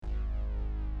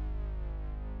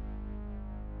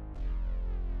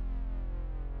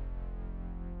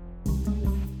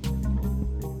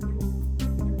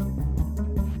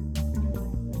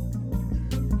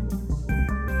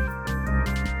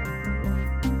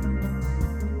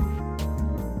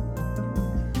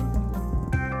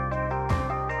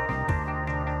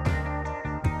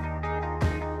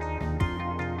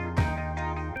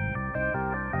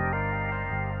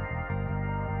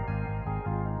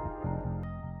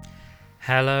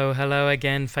Hello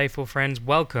again, faithful friends.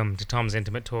 Welcome to Tom's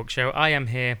Intimate Talk Show. I am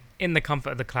here in the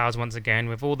comfort of the clouds once again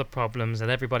with all the problems that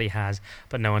everybody has,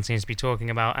 but no one seems to be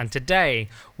talking about. And today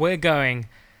we're going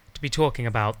to be talking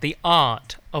about the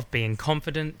art of being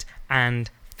confident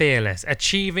and fearless,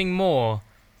 achieving more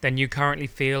than you currently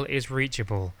feel is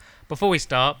reachable. Before we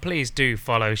start, please do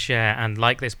follow, share, and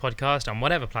like this podcast on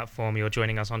whatever platform you're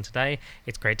joining us on today.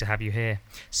 It's great to have you here.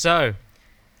 So,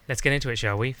 let's get into it,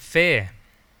 shall we? Fear.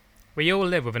 We all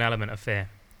live with an element of fear.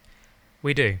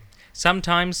 We do.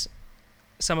 Sometimes,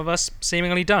 some of us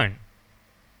seemingly don't.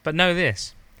 But know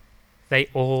this, they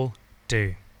all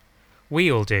do.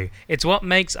 We all do. It's what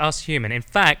makes us human. In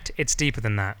fact, it's deeper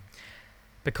than that.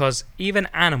 Because even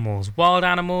animals, wild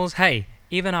animals, hey,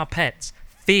 even our pets,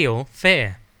 feel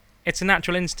fear. It's a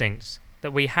natural instinct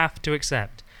that we have to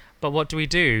accept. But what do we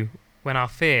do when our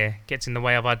fear gets in the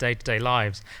way of our day-to-day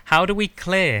lives? How do we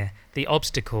clear the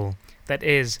obstacle that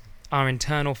is our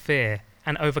internal fear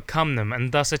and overcome them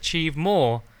and thus achieve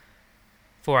more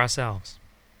for ourselves?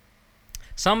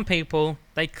 Some people,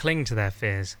 they cling to their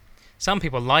fears. Some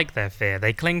people like their fear.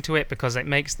 They cling to it because it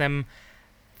makes them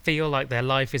feel like their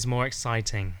life is more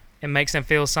exciting. It makes them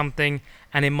feel something,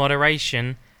 and in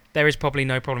moderation, there is probably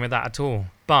no problem with that at all.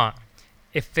 But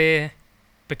if fear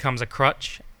becomes a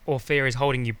crutch or fear is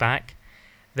holding you back,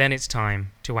 then it's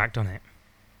time to act on it.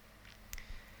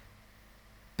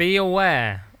 Be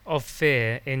aware of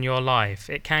fear in your life.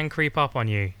 It can creep up on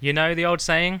you. You know the old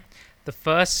saying? The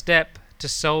first step to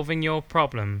solving your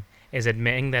problem is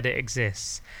admitting that it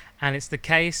exists. And it's the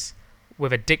case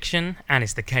with addiction, and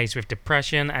it's the case with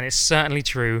depression, and it's certainly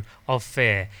true of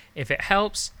fear. If it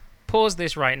helps, pause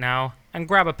this right now and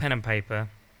grab a pen and paper.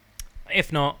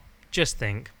 If not, just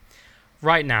think.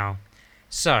 Right now.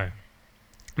 So,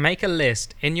 make a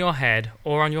list in your head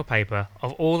or on your paper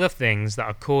of all the things that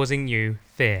are causing you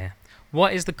fear.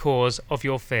 What is the cause of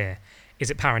your fear? Is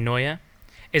it paranoia?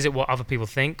 Is it what other people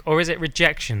think? Or is it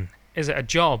rejection? Is it a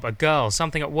job, a girl,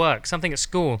 something at work, something at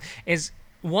school?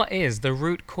 What is the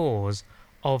root cause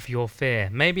of your fear?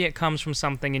 Maybe it comes from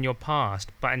something in your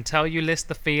past, but until you list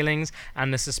the feelings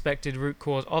and the suspected root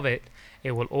cause of it,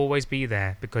 it will always be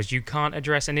there, because you can't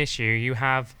address an issue you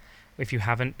have if you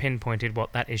haven't pinpointed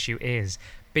what that issue is.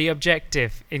 Be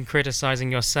objective in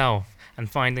criticizing yourself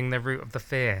and finding the root of the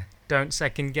fear. Don't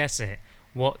second guess it.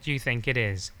 What do you think it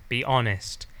is? Be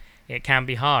honest. It can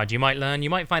be hard. You might learn, you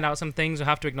might find out some things or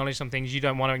have to acknowledge some things you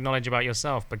don't want to acknowledge about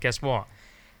yourself. But guess what?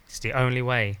 It's the only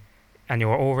way. And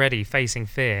you're already facing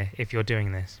fear if you're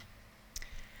doing this.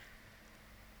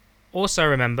 Also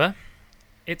remember,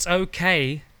 it's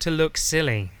okay to look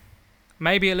silly.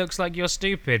 Maybe it looks like you're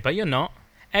stupid, but you're not.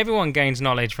 Everyone gains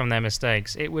knowledge from their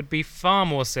mistakes. It would be far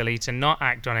more silly to not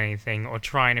act on anything or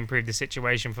try and improve the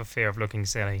situation for fear of looking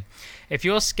silly. If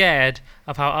you're scared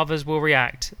of how others will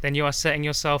react, then you are setting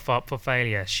yourself up for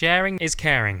failure. Sharing is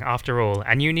caring, after all,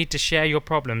 and you need to share your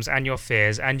problems and your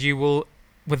fears, and you will,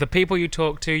 with the people you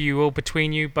talk to, you will,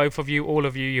 between you, both of you, all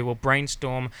of you, you will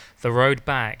brainstorm the road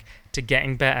back to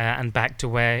getting better and back to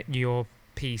where your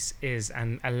peace is,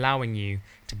 and allowing you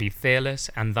to be fearless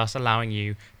and thus allowing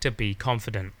you to be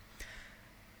confident.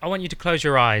 I want you to close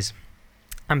your eyes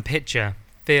and picture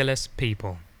fearless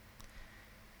people.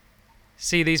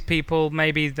 See these people.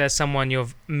 Maybe there's someone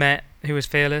you've met who is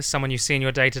fearless, someone you see in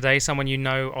your day-to-day, someone you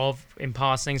know of in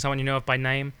passing, someone you know of by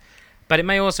name. But it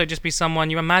may also just be someone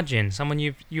you imagine, someone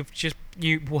who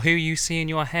you see in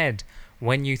your head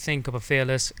when you think of a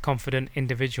fearless, confident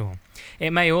individual.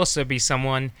 It may also be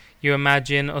someone you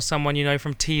imagine, or someone you know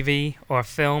from TV or a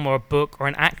film or a book, or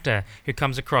an actor who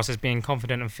comes across as being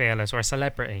confident and fearless, or a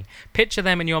celebrity. Picture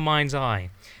them in your mind's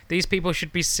eye. These people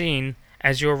should be seen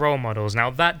as your role models. Now,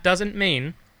 that doesn't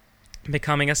mean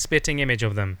becoming a spitting image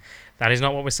of them. That is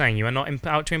not what we're saying. You are not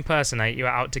out to impersonate. You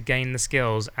are out to gain the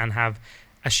skills and have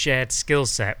a shared skill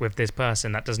set with this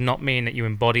person. That does not mean that you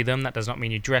embody them. That does not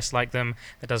mean you dress like them.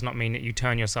 That does not mean that you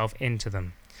turn yourself into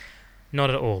them.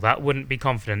 Not at all. That wouldn't be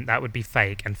confident. That would be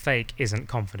fake. And fake isn't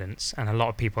confidence. And a lot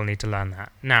of people need to learn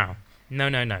that. Now,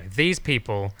 no. These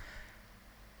people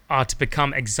are to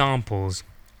become examples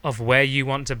of where you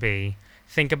want to be.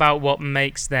 Think about what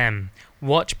makes them.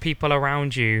 Watch people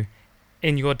around you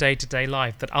in your day-to-day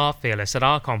life that are fearless, that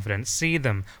are confident. See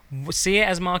them. See it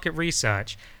as market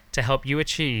research to help you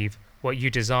achieve what you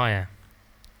desire.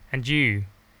 And you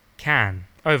can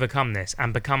overcome this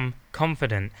and become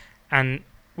confident. And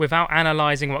without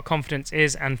analysing what confidence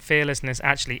is and fearlessness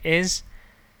actually is,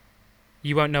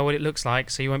 you won't know what it looks like,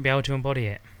 so you won't be able to embody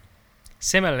it.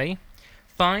 Similarly,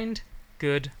 find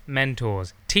good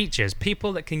mentors, teachers,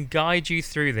 people that can guide you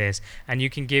through this and you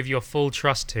can give your full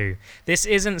trust to. This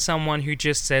isn't someone who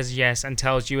just says yes and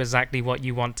tells you exactly what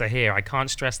you want to hear. I can't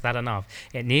stress that enough.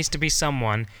 It needs to be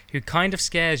someone who kind of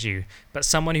scares you, but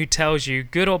someone who tells you,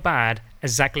 good or bad,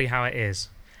 exactly how it is.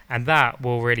 And that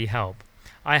will really help.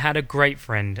 I had a great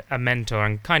friend, a mentor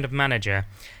and kind of manager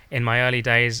in my early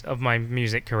days of my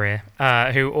music career,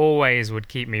 who always would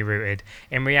keep me rooted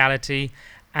in reality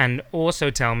and also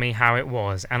tell me how it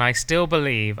was. And I still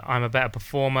believe I'm a better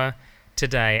performer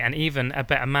today and even a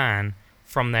better man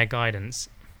from their guidance.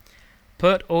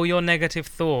 Put all your negative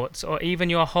thoughts or even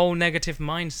your whole negative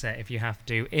mindset, if you have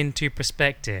to, into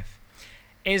perspective.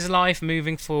 Is life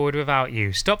moving forward without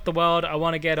you? Stop the world, I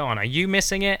want to get on. Are you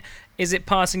missing it? Is it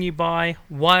passing you by?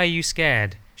 Why are you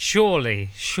scared? Surely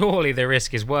the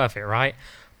risk is worth it, right?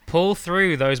 Pull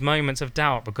through those moments of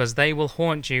doubt because they will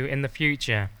haunt you in the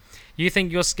future. You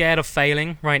think you're scared of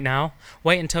failing right now?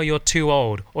 Wait until you're too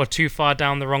old or too far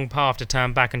down the wrong path to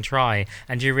turn back and try,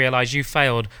 and you realize you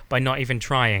failed by not even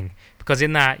trying. Because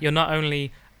in that, you're not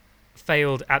only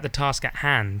failed at the task at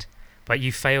hand, but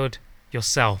you failed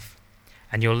yourself.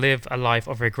 And you'll live a life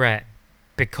of regret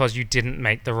because you didn't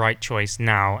make the right choice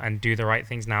now and do the right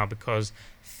things now because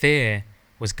fear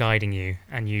was guiding you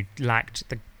and you lacked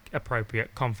the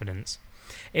appropriate confidence.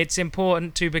 It's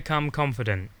important to become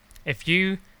confident. If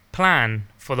you plan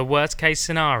for the worst case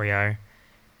scenario,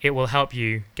 it will help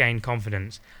you gain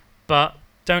confidence. But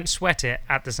don't sweat it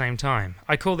at the same time.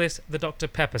 I call this the Dr.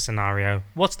 Pepper scenario.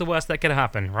 What's the worst that could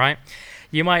happen, right?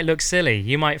 You might look silly,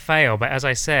 you might fail, but as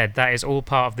I said, that is all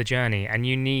part of the journey and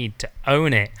you need to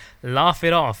own it, laugh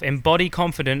it off, embody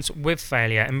confidence with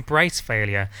failure, embrace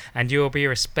failure, and you will be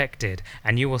respected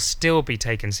and you will still be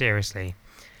taken seriously.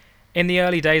 In the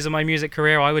early days of my music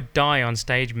career, I would die on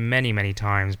stage many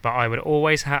times, but I would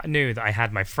always knew that I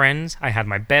had my friends, I had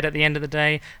my bed at the end of the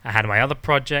day, I had my other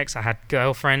projects, I had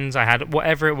girlfriends, I had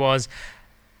whatever it was.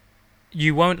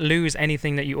 You won't lose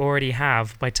anything that you already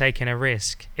have by taking a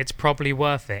risk. It's probably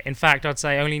worth it. In fact, I'd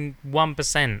say only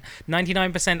 1%,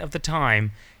 99% of the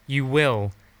time, you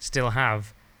will still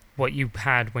have what you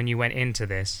had when you went into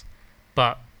this.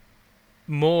 But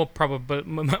more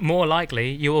likely,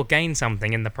 you will gain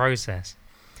something in the process.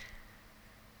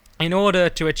 In order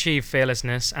to achieve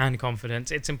fearlessness and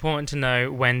confidence, it's important to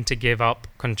know when to give up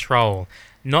control.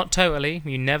 Not totally,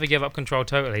 you never give up control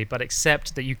totally, but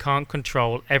accept that you can't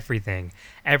control everything.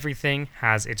 Everything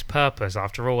has its purpose.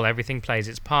 After all, everything plays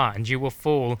its part, and you will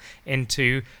fall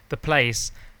into the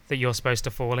place that you're supposed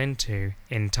to fall into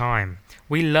in time.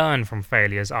 We learn from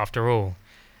failures after all.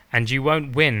 And you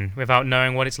won't win without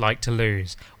knowing what it's like to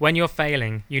lose. When you're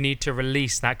failing, you need to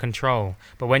release that control.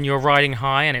 But when you're riding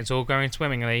high and it's all going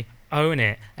swimmingly, own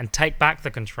it and take back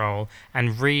the control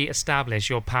and re-establish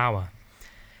your power.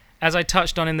 As I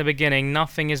touched on in the beginning,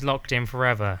 nothing is locked in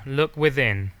forever. Look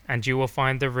within and you will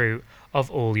find the root of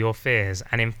all your fears.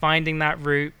 And in finding that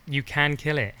root, you can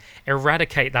kill it.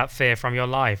 Eradicate that fear from your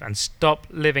life and stop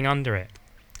living under it.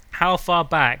 How far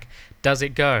back does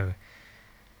it go?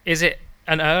 Is it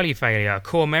an early failure,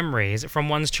 core memory? Is it from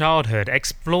one's childhood?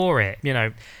 Explore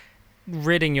it.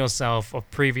 Ridding yourself of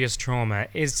previous trauma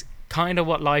is kind of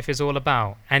what life is all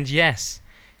about. And yes,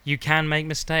 you can make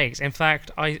mistakes. In fact,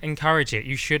 I encourage it.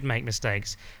 You should make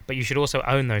mistakes, but you should also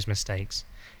own those mistakes.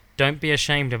 Don't be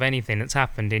ashamed of anything that's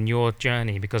happened in your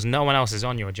journey because no one else is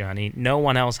on your journey. No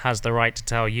one else has the right to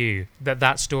tell you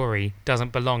that story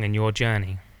doesn't belong in your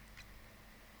journey.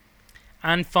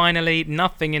 And finally,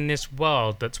 nothing in this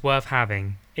world that's worth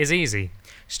having is easy.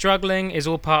 Struggling is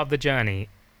all part of the journey.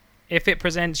 If it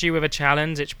presents you with a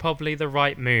challenge, it's probably the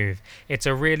right move. It's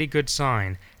a really good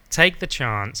sign. Take the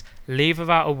chance, leave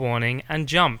without a warning, and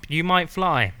jump. You might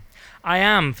fly. I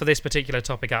am, for this particular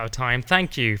topic, out of time.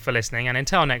 Thank you for listening, and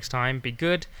until next time, be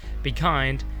good, be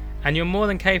kind, and you're more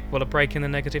than capable of breaking the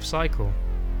negative cycle.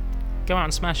 Go out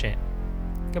and smash it.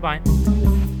 Goodbye.